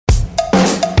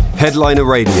Headliner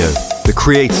Radio, the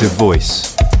creative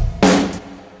voice.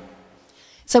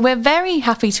 So we're very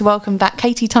happy to welcome back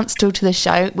Katie Tunstall to the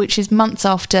show, which is months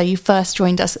after you first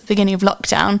joined us at the beginning of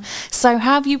lockdown. So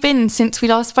how have you been since we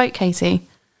last spoke, Katie?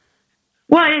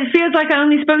 Well, it feels like I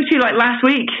only spoke to you like last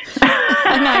week.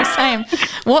 I know, same.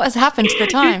 What has happened to the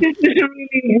time? It's just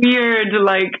really weird.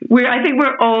 I think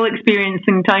we're all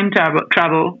experiencing time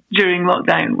travel during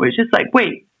lockdown. We're just like,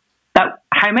 wait,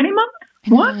 how many months?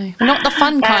 What? Not the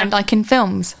fun kind, like in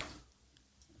films.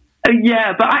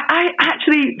 Yeah, but I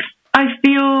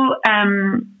feel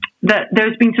that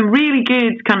there's been some really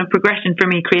good kind of progression for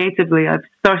me creatively. I've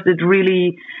started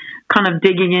really kind of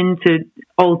digging into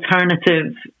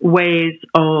alternative ways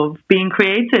of being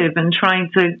creative and trying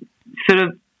to sort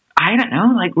of, I don't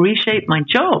know, like reshape my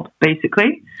job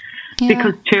basically,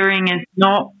 because touring is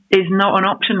not an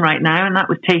option right now, and that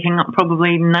was taking up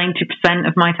probably 90%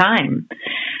 of my time.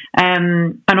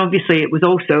 And obviously it was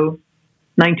also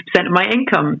 90% of my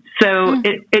income. So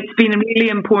it's been a really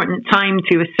important time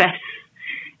to assess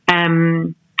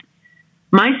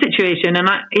my situation. And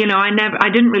I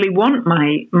didn't really want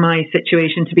my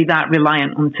situation to be that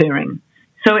reliant on touring.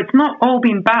 So it's not all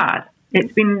been bad.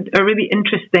 It's been a really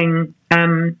interesting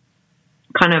kind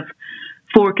of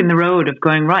fork in the road of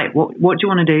going, right, what do you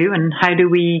want to do? And how do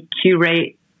we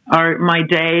curate my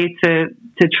day to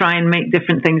try and make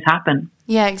different things happen?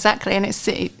 Yeah, exactly. And it's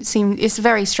a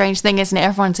very strange thing, isn't it?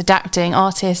 Everyone's adapting,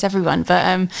 artists, everyone. But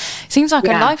it seems like a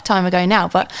lifetime ago now.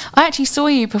 But I actually saw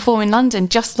you perform in London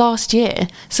just last year,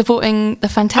 supporting the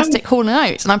fantastic Hall &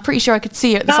 Oates. And I'm pretty sure I could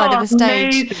see you at the side of the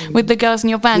stage with the girls in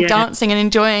your band dancing and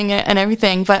enjoying it and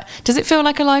everything. But does it feel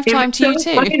like a lifetime to you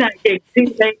too? Funny, that gig. Because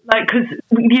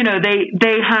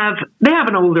they have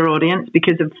an older audience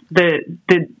because of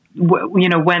the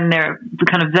when their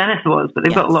kind of zenith was, but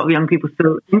they've got a lot of young people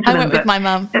still into them. I went with my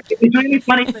mum. It was really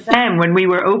funny for them when we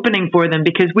were opening for them,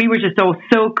 because we were just all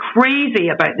so crazy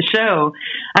about the show,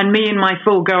 and me and my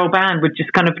full girl band would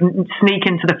just kind of sneak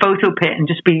into the photo pit and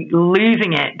just be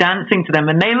losing it, dancing to them,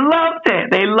 and they loved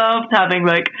it. They loved having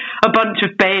like a bunch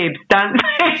of babes dancing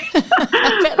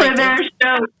for their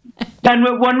show. And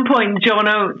at one point, John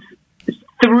Oates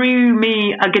threw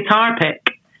me a guitar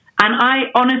pick, and I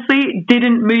honestly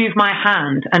didn't move my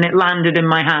hand, and it landed in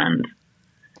my hand.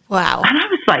 Wow. And I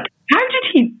was like, how did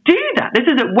he do that? This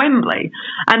is at Wembley.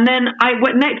 And then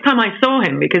next time I saw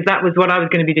him, because that was what I was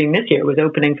going to be doing this year, was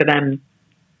opening for them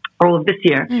all of this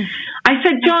year. I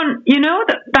said, John, you know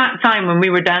that time when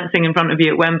we were dancing in front of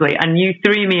you at Wembley and you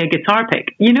threw me a guitar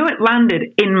pick, you know it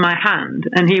landed in my hand?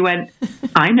 And he went,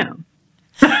 I know.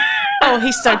 Oh,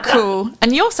 he's so cool.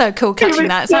 And you're so cool catching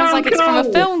that. It sounds like it's from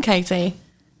a film, Katie.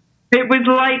 It was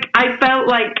like, I felt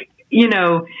like,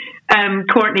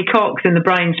 Courtney Cox in the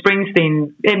Brian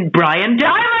Springsteen, oh my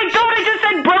God, I just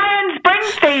said Brian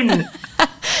Springsteen!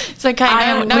 It's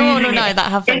okay, no one will know that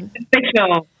happened. It's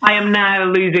official. I am now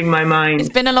losing my mind. It's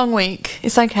been a long week.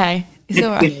 It's okay. It's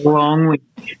all right. It's been a long week.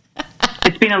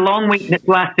 It's been a long week that's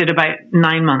lasted about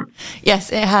 9 months.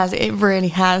 Yes, it has. It really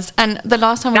has. And the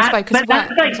last time we spoke as well...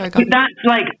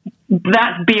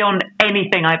 That's beyond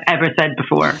anything I've ever said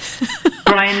before.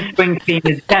 Brian Springsteen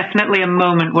is definitely a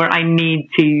moment where I need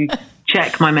to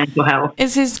check my mental health.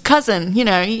 It's his cousin,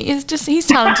 he's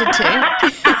talented too.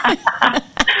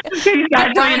 He's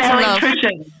actually an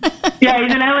electrician. Yeah,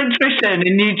 he's an electrician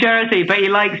in New Jersey, but he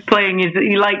likes playing his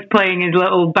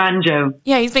little banjo.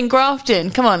 Yeah, he's been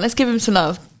grafting. Come on, let's give him some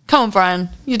love. Come on, Brian.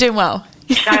 You're doing well.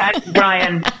 Shout out to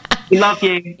Brian. We love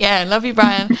you. Yeah, love you,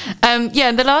 Brian.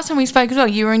 The last time we spoke as well,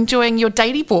 you were enjoying your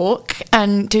daily walk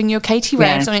and doing your Katie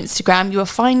Raves on Instagram. You were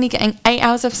finally getting 8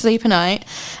 hours of sleep a night,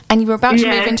 and you were about to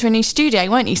move into a new studio,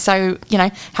 weren't you? So,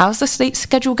 how's the sleep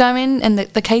schedule going, and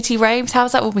the Katie Raves,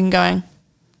 how's that all been going?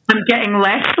 I'm getting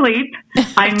less sleep.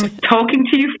 I'm talking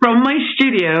to you from my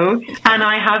studio, and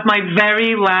I have my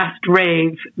very last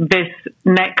rave this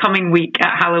coming week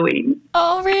at Halloween.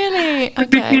 Oh, really?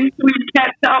 Okay. We've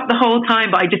kept it up the whole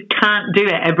time, but I just can't do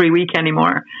it every week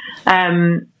anymore.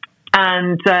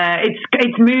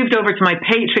 It's moved over to my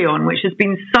Patreon, which has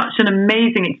been such an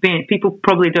amazing experience. People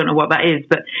probably don't know what that is,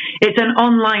 but it's an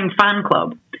online fan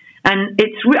club. And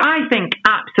it's, I think,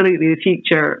 absolutely the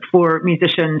future for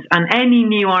musicians and any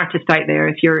new artist out there.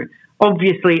 If you're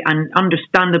obviously and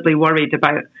understandably worried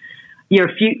about your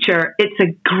future, it's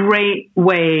a great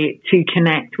way to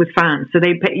connect with fans. So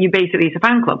it's a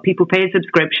fan club. People pay a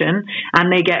subscription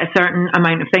and they get a certain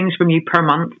amount of things from you per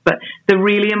month. But the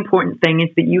really important thing is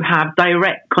that you have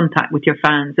direct contact with your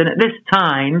fans. And at this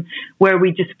time where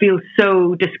we just feel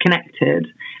so disconnected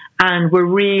and we're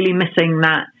really missing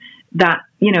that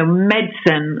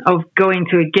medicine of going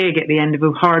to a gig at the end of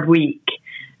a hard week,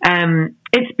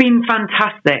 It's been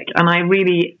fantastic, and I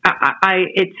really,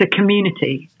 it's a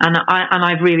community, and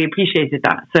I've really appreciated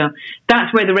that. So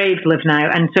that's where the raves live now,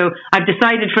 and so I've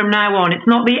decided from now on, it's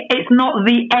not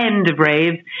the end of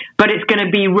raves, but it's going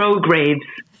to be rogue raves.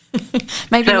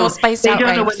 Maybe so more spaced out. They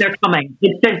don't know when they're coming.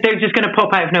 They're just going to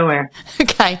pop out of nowhere.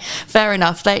 Okay, fair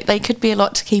enough. They could be a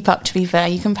lot to keep up, to be fair.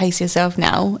 You can pace yourself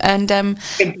now. And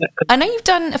I know you've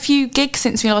done a few gigs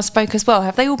since we last spoke as well.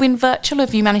 Have they all been virtual?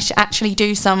 Have you managed to actually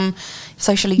do some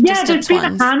socially distanced ones? Yeah,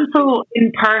 there's been a handful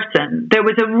in person. There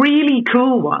was a really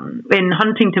cool one in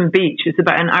Huntington Beach. It's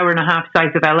about an hour and a half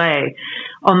south of LA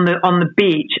on the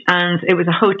beach, and it was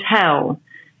a hotel.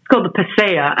 It's called the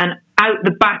Pasea, and out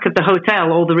the back of the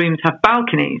hotel, all the rooms have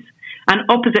balconies. And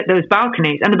opposite those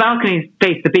balconies, and the balconies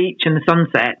face the beach and the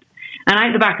sunset, and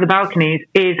out the back of the balconies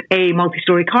is a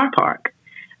multi-story car park.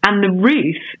 And the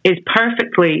roof is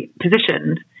perfectly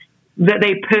positioned that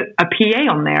they put a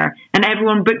PA on there, and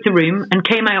everyone booked a room and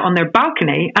came out on their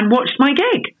balcony and watched my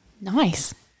gig.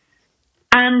 Nice.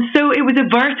 And so it was a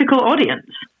vertical audience.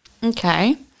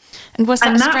 Okay. And was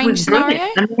that a strange scenario?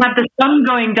 And we had the sun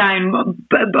going down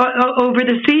over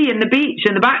the sea and the beach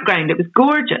in the background. It was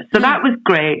gorgeous. So that was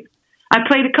great. I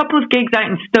played a couple of gigs out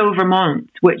in Stowe, Vermont,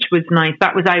 which was nice.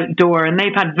 That was outdoor, and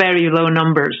they've had very low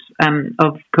numbers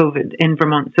of COVID in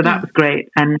Vermont. So that was great.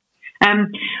 And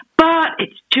but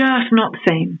it's just not the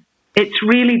same. It's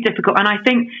really difficult. And I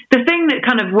think the thing that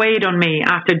kind of weighed on me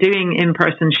after doing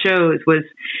in-person shows was,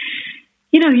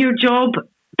 your job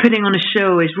putting on a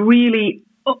show is really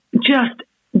just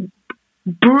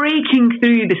breaking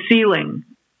through the ceiling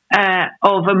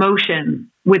of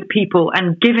emotion with people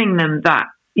and giving them that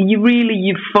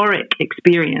really euphoric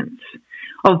experience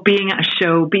of being at a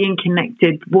show, being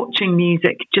connected, watching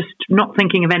music, just not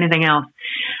thinking of anything else.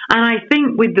 And I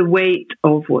think with the weight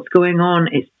of what's going on,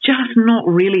 it's just not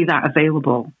really that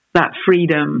available, that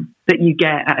freedom that you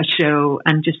get at a show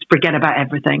and just forget about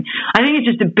everything. I think it's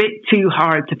just a bit too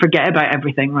hard to forget about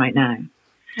everything right now.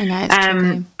 I know, it's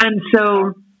tricky. And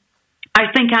so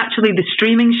I think actually the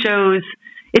streaming shows,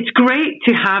 it's great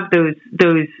to have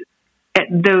those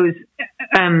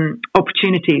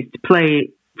opportunities to play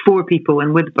for people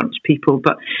and with a bunch of people.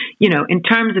 But, in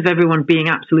terms of everyone being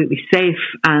absolutely safe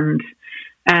and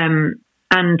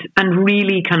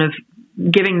really kind of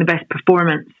giving the best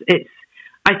performance,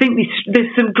 I think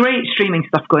there's some great streaming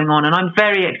stuff going on, and I'm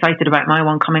very excited about my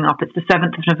one coming up. It's the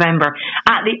 7th of November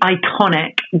at the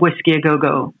iconic Whiskey A Go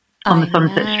Go on the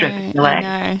Sunset Strip in LA.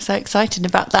 I know, so excited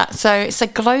about that. So it's a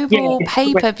global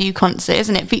pay-per-view concert,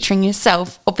 isn't it? Featuring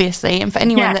yourself, obviously, and for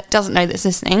anyone that doesn't know that's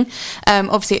listening,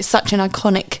 obviously it's such an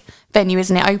iconic venue,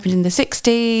 isn't it? Opened in the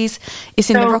 60s. It's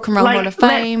in the Rock and Roll Hall of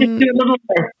Fame. Let's just do a little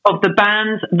list of the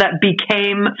bands that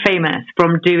became famous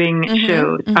from doing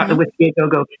shows at the Whiskey A Go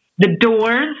Go. The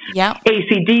Doors,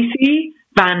 AC/DC,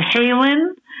 Van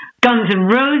Halen, Guns N'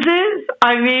 Roses.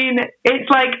 I mean, it's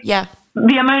like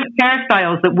the amount of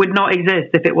hairstyles that would not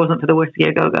exist if it wasn't for the Whiskey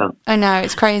A Go Go. I know,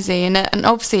 it's crazy. And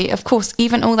obviously, of course,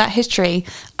 even all that history,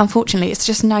 unfortunately, it's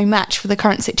just no match for the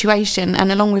current situation.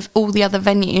 And along with all the other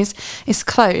venues, it's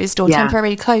closed or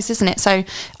temporarily closed, isn't it? So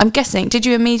I'm guessing, did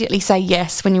you immediately say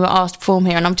yes when you were asked to perform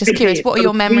here? And I'm just curious, what are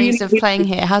your memories of playing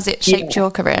here? How's it shaped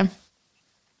your career?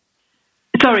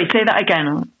 Sorry, say that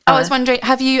again. I was wondering,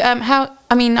 have you,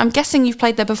 I'm guessing you've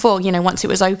played there before, once it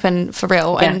was open for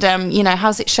real. Yeah. And,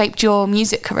 how's it shaped your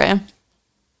music career?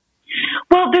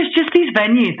 Well, there's just these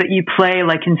venues that you play,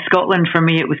 like in Scotland, for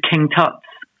me, it was King Tut's.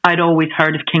 I'd always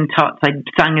heard of King Tut's. I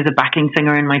sang as a backing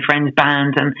singer in my friend's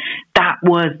band, and that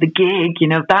was the gig,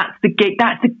 that's the gig.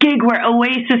 That's the gig where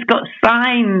Oasis got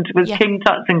signed, was King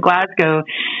Tut's in Glasgow.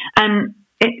 And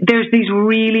there's these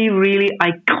really, really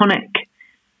iconic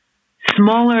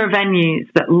smaller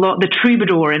venues the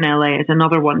Troubadour in LA is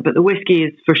another one, but the Whiskey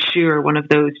is for sure one of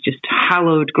those just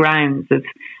hallowed grounds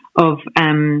of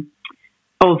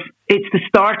it's the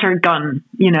starter gun,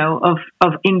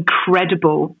 of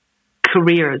incredible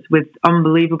careers with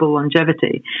unbelievable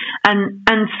longevity,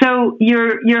 and so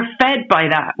you're fed by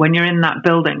that when you're in that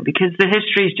building, because the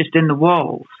history is just in the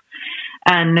walls.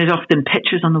 And there's often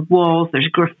pictures on the walls, there's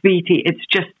graffiti. It's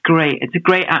just great. It's a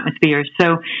great atmosphere.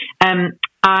 So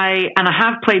I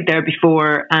have played there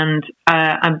before, and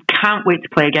I can't wait to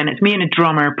play again. It's me and a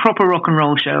drummer, proper rock and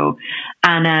roll show,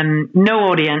 and no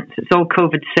audience. It's all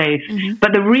COVID safe. Mm-hmm.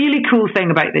 But the really cool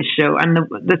thing about this show, and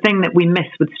the thing that we miss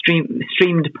with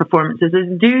streamed performances,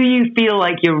 is do you feel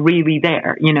like you're really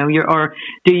there? Or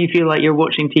do you feel like you're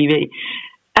watching TV?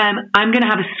 I'm going to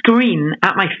have a screen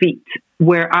at my feet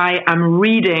where I am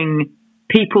reading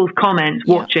people's comments,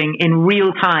 watching in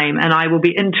real time, and I will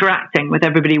be interacting with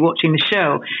everybody watching the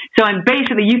show. So I'm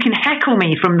basically, you can heckle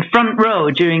me from the front row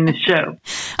during the show.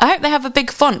 I hope they have a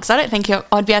big font, because I don't think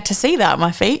I'd be able to see that at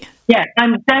my feet. Yeah,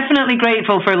 I'm definitely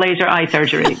grateful for laser eye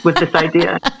surgery with this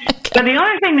idea. Okay. But the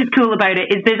other thing that's cool about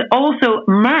it is there's also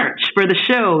merch for the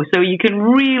show, so you can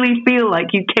really feel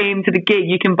like you came to the gig.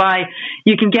 You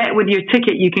can get with your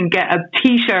ticket, you can get a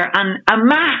T-shirt and a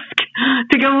mask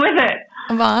to go with it.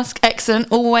 A mask, excellent.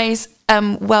 Always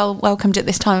welcomed at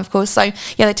this time, of course. So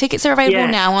yeah, the tickets are available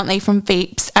now, aren't they, from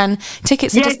Veeps? And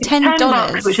tickets are just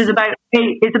 $10, which is about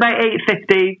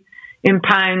 $8.50 in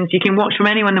pounds. You can watch from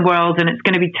anywhere in the world, and it's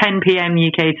going to be 10 p.m.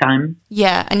 UK time.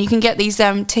 Yeah, and you can get these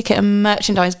ticket and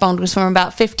merchandise bundles from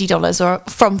about $50 or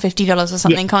from $50 or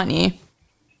something, can't you?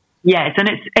 Yes, and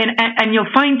you'll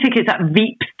find tickets at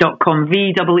veeps.com,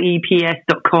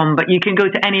 veeps.com, but you can go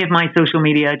to any of my social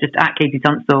media, just at Katie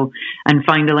Tunstall, and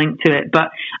find a link to it.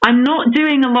 But I'm not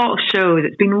doing a lot of shows.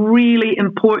 It's been really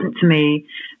important to me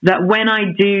that when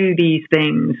I do these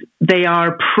things, they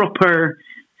are proper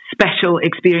special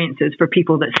experiences for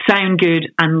people that sound good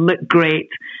and look great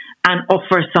and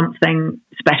offer something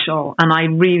special. And I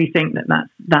really think that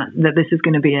this is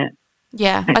going to be it.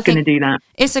 Yeah, it's going to do that.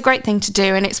 It's a great thing to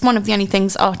do, and it's one of the only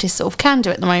things artists sort of can do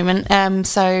at the moment.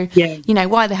 So, you know,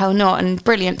 why the hell not? And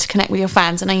brilliant to connect with your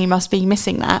fans. I know you must be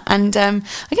missing that. And I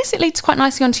guess it leads quite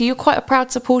nicely onto you're quite a proud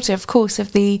supporter, of course,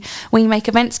 of the We Make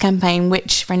Events campaign,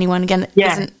 which for anyone, again, that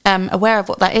isn't aware of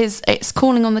what that is, it's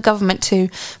calling on the government to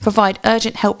provide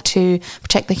urgent help to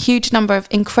protect the huge number of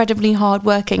incredibly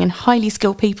hard-working and highly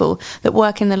skilled people that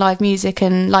work in the live music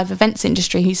and live events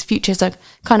industry whose futures are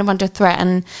kind of under threat.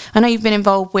 And I know you've been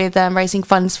involved with raising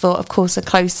funds for, of course, a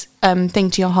close thing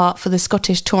to your heart for the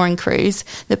Scottish touring crews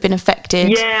that have been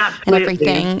affected and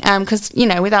everything. Because, you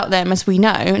know, without them, as we know,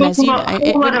 and as you know,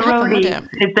 it wouldn't happen, would it?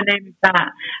 Is the name of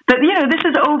that. But, you know, this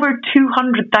is over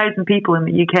 200,000 people in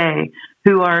the UK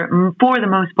who are, for the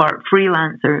most part,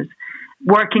 freelancers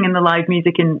working in the live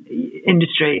music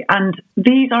industry. And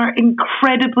these are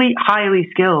incredibly highly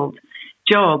skilled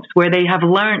jobs where they have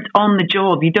learnt on the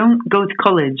job. You don't go to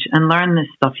college and learn this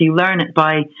stuff. You learn it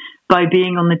by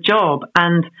being on the job.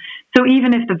 And so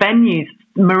even if the venues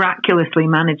miraculously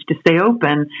manage to stay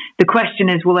open, the question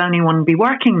is, will anyone be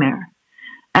working there?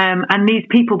 And these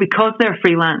people, because they're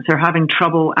freelance, are having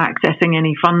trouble accessing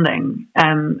any funding.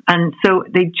 And so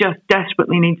they just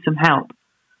desperately need some help.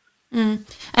 And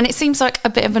it seems like a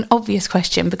bit of an obvious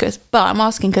question, but I'm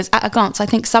asking because at a glance I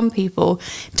think some people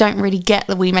don't really get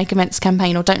the We Make Events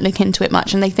campaign or don't look into it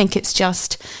much, and they think it's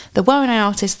just the well-known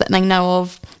artists that they know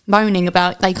of moaning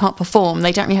about they can't perform.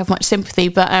 They don't really have much sympathy,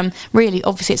 but really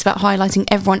obviously it's about highlighting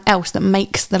everyone else that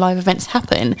makes the live events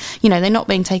happen. You know, they're not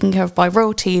being taken care of by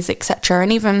royalties, etc.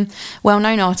 And even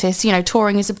well-known artists, you know,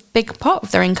 touring is a big part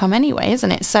of their income anyway,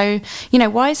 isn't it? So, you know,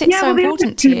 why is it so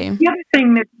important to you? The other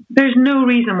thing that there's no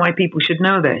reason why people should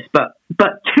know this, but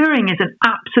touring is an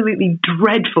absolutely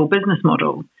dreadful business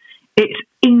model. It's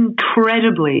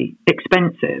incredibly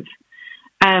expensive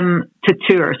to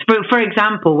tour. For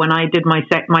example, when I did my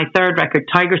third record,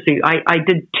 Tiger Suit, I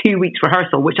did 2 weeks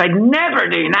rehearsal, which I'd never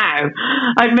do now.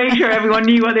 I'd make sure everyone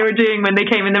knew what they were doing when they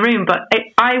came in the room. But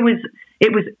it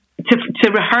was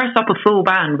to rehearse up a full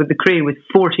band with the crew was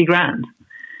 40 grand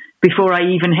before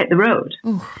I even hit the road.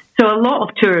 Ooh. So a lot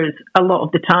of tours, a lot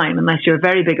of the time, unless you're a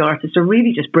very big artist, are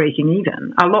really just breaking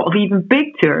even. A lot of even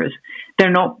big tours,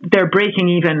 they're breaking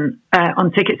even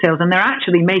on ticket sales, and they're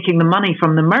actually making the money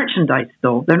from the merchandise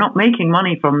store. They're not making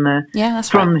money from the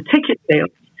the ticket sales.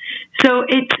 So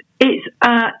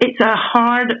it's a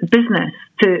hard business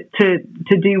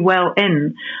to do well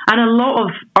in, and a lot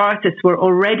of artists were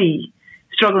already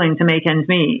struggling to make ends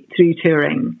meet through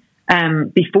touring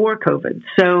before COVID.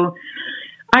 So,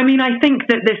 I mean, I think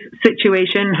that this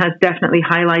situation has definitely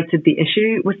highlighted the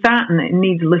issue with that, and it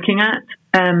needs looking at.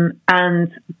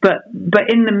 But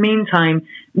in the meantime,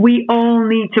 we all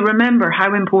need to remember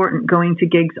how important going to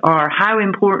gigs are, how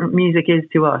important music is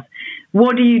to us.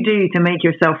 What do you do to make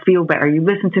yourself feel better? You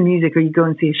listen to music or you go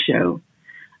and see a show.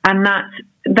 And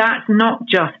that's not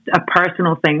just a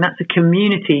personal thing. That's a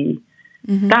community.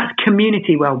 Mm-hmm. That's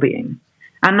community well-being.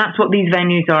 And that's what these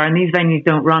venues are. And these venues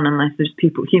don't run unless there's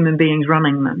human beings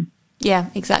running them. Yeah,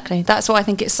 exactly. That's why I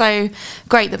think it's so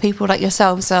great that people like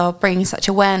yourselves are bringing such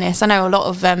awareness. I know a lot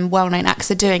of well-known acts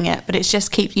are doing it, but it's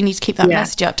just you need to keep that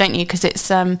message up, don't you? Because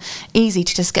it's easy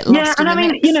to just get lost. Yeah, and I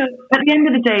mean, you know, at the end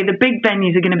of the day, the big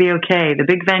venues are going to be okay. The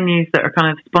big venues that are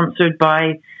kind of sponsored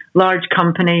by large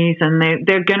companies, and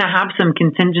they're going to have some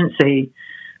contingency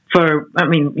for, I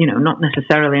mean, you know, not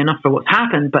necessarily enough for what's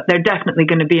happened, but they're definitely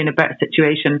going to be in a better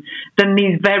situation than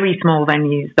these very small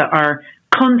venues that are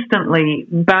constantly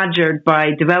badgered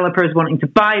by developers wanting to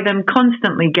buy them,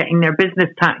 constantly getting their business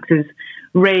taxes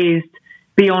raised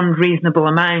beyond reasonable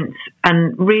amounts.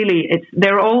 And really,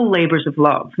 they're all labours of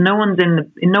love. No one's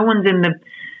in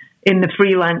the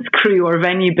freelance crew or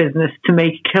venue business to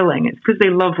make a killing. It's because they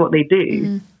love what they do.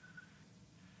 Mm-hmm.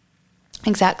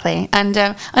 Exactly. And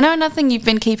I know another thing you've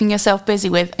been keeping yourself busy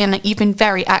with, and you've been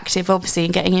very active, obviously,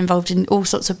 in getting involved in all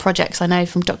sorts of projects. I know,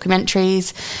 from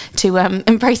documentaries to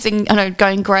embracing,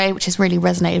 Going Grey, which has really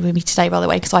resonated with me today, by the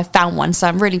way, because I found one. So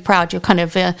I'm really proud you're kind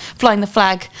of flying the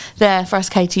flag there for us,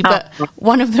 Katie. But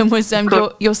one of them was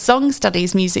your song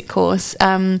studies music course,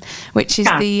 which is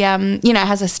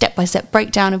has a step-by-step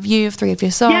breakdown of 3 of your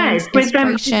songs. Yeah, it's with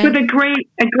a great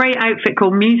outfit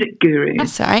called Music Guru.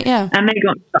 That's right, yeah. And they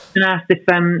got and asked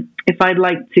if I'd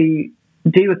like to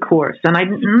do a course, and I'd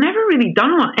never really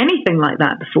done anything like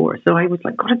that before. So I was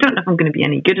like, God, I don't know if I'm going to be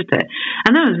any good at it.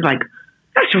 And then I was like,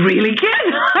 that's really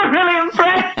good. I'm really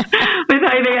impressed with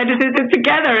how they edited it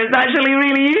together. It's actually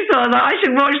really useful. I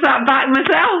should watch that back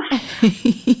myself.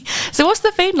 So what's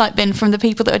the feedback been from the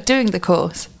people that are doing the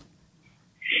course?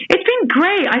 It's been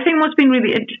great. I think what's been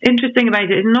really interesting about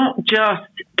it is not just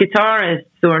guitarists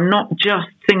or not just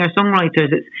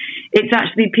singer-songwriters. It's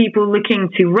actually people looking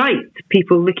to write,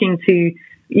 people looking to,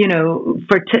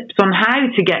 for tips on how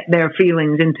to get their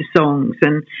feelings into songs,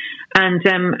 and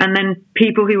then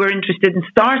people who are interested in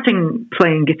starting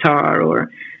playing guitar, or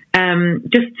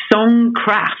just song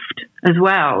craft as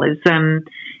well is a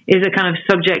kind of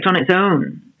subject on its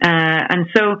own. And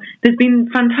so there's been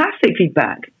fantastic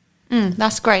feedback.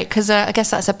 That's great, because I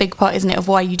guess that's a big part, isn't it, of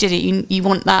why you did it. You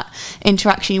want that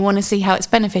interaction. You want to see how it's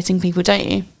benefiting people, don't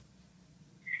you?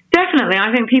 Definitely.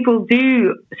 I think people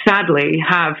do, sadly,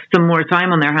 have some more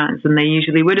time on their hands than they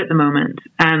usually would at the moment.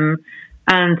 And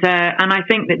I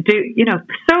think that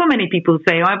so many people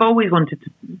say, I've always wanted to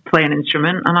play an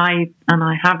instrument, and I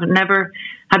have never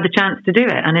had the chance to do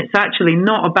it. And it's actually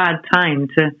not a bad time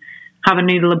to have a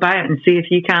noodle about and see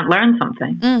if you can't learn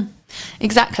something.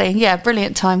 Exactly. Yeah,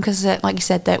 brilliant time, because like you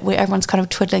said, that everyone's kind of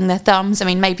twiddling their thumbs. I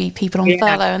mean, maybe people on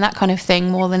furlough and that kind of thing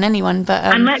more than anyone. But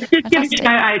and let's just give a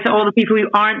shout out to all the people who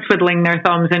aren't twiddling their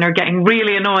thumbs and are getting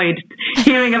really annoyed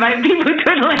hearing about people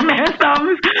twiddling their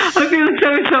thumbs. I feel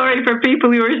so sorry for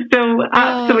people who are still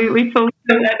absolutely full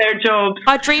at their jobs.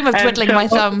 I dream of twiddling my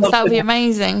thumbs. That would be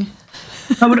amazing.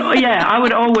 I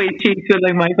would always choose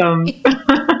twiddling my thumbs.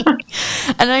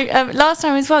 And last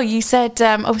time as well, you said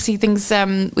obviously things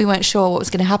we weren't sure what was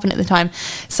going to happen at the time.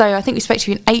 So I think we spoke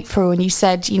to you in April, and you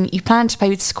said you planned to play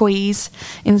with Squeeze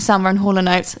in the summer and Hall &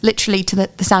 Oates, literally to the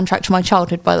soundtrack to my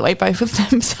childhood, by the way, both of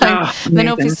them. So then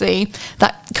obviously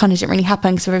that kind of didn't really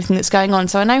happen because of everything that's going on.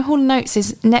 So I know Hall & Oates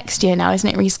is next year now, isn't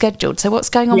it, rescheduled? So what's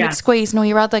going on with Squeeze and all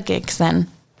your other gigs then?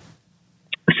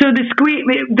 So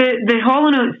the Hall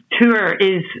 & Oates tour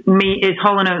is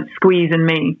Hall & Oates, Squeeze, and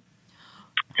me.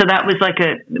 So that was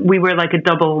we were like a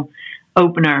double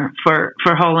opener for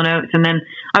Hall & Oates, and then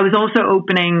I was also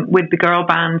opening with the girl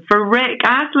band for Rick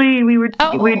Astley. We were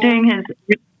doing his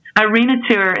arena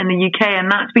tour in the UK, and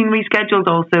that's been rescheduled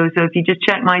also. So if you just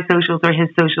check my socials or his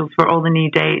socials for all the new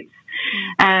dates.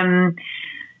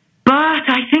 But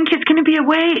I think it's going to be a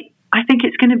wait. I think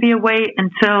it's going to be a wait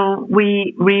until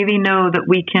we really know that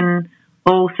we can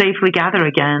all safely gather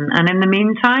again. And in the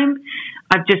meantime,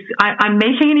 I'm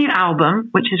making a new album,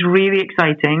 which is really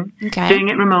exciting. Okay. Doing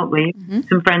it remotely,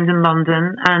 some friends in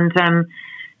London, and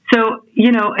so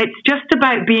it's just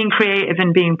about being creative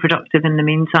and being productive in the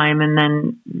meantime, and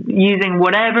then using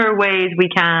whatever ways we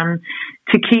can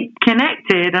to keep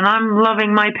connected. And I'm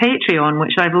loving my Patreon,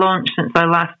 which I've launched since I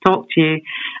last talked to you,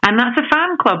 and that's a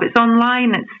fan club. It's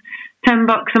online. It's $10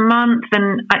 a month,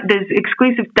 and there's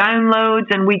exclusive downloads,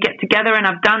 and we get together and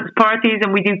have dance parties,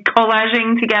 and we do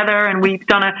collaging together, and we've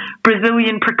done a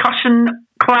Brazilian percussion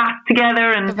class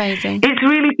together, and amazing. It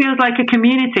really feels like a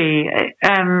community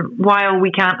while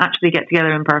we can't actually get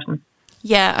together in person.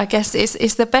 Yeah, I guess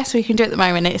it's the best we can do at the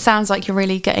moment. It sounds like you're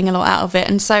really getting a lot out of it,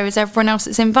 and so is everyone else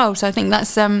that's involved. So I think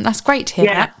that's great to hear.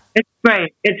 Yeah. That. It's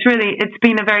great. It's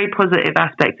been a very positive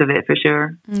aspect of it, for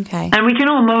sure. Okay. And we can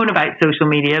all moan about social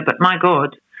media, but my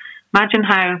God, imagine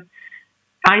how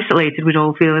isolated we'd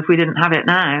all feel if we didn't have it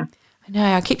now. I know.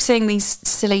 I keep seeing these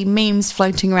silly memes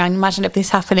floating around. Imagine if this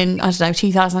happened in,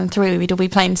 2003, we'd all be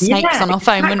playing snakes on our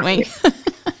phone, wouldn't we?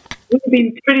 It would have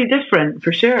been pretty different,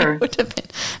 for sure. It would have been.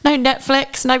 No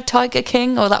Netflix, no Tiger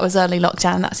King. Oh, that was early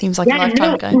lockdown. That seems like a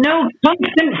lifetime ago. No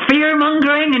constant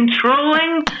fear-mongering and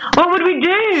trolling. What would we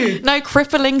do? No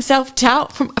crippling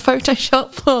self-doubt from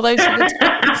Photoshop. All those are the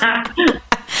times.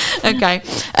 Okay.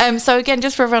 So again,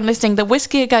 just for everyone listening, the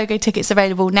Whiskey A Go-Go tickets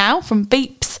available now from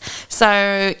Beeps.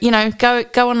 So,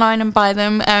 go online and buy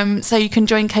them. So you can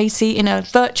join Katie in a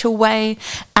virtual way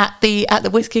at the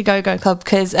Whiskey Go Go Club,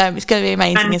 because it's going to be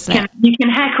amazing, isn't it? You can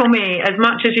heckle me as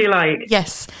much as you like.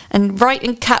 Yes, and write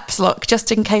in caps lock,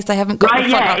 just in case I haven't got the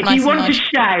front up if nice you want and to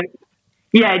shout,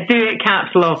 do it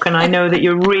caps lock, and I know that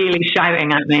you're really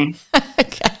shouting at me.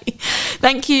 Okay.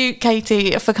 Thank you,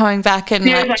 Katie, for coming back and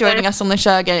joining us on the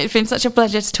show again. It's been such a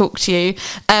pleasure to talk to you.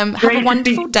 Have a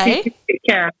wonderful day. Take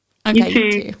care. Okay,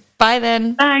 you too. Bye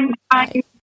then. Thanks. Bye.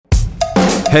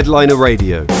 Headliner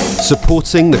Radio,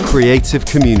 supporting the creative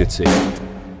community.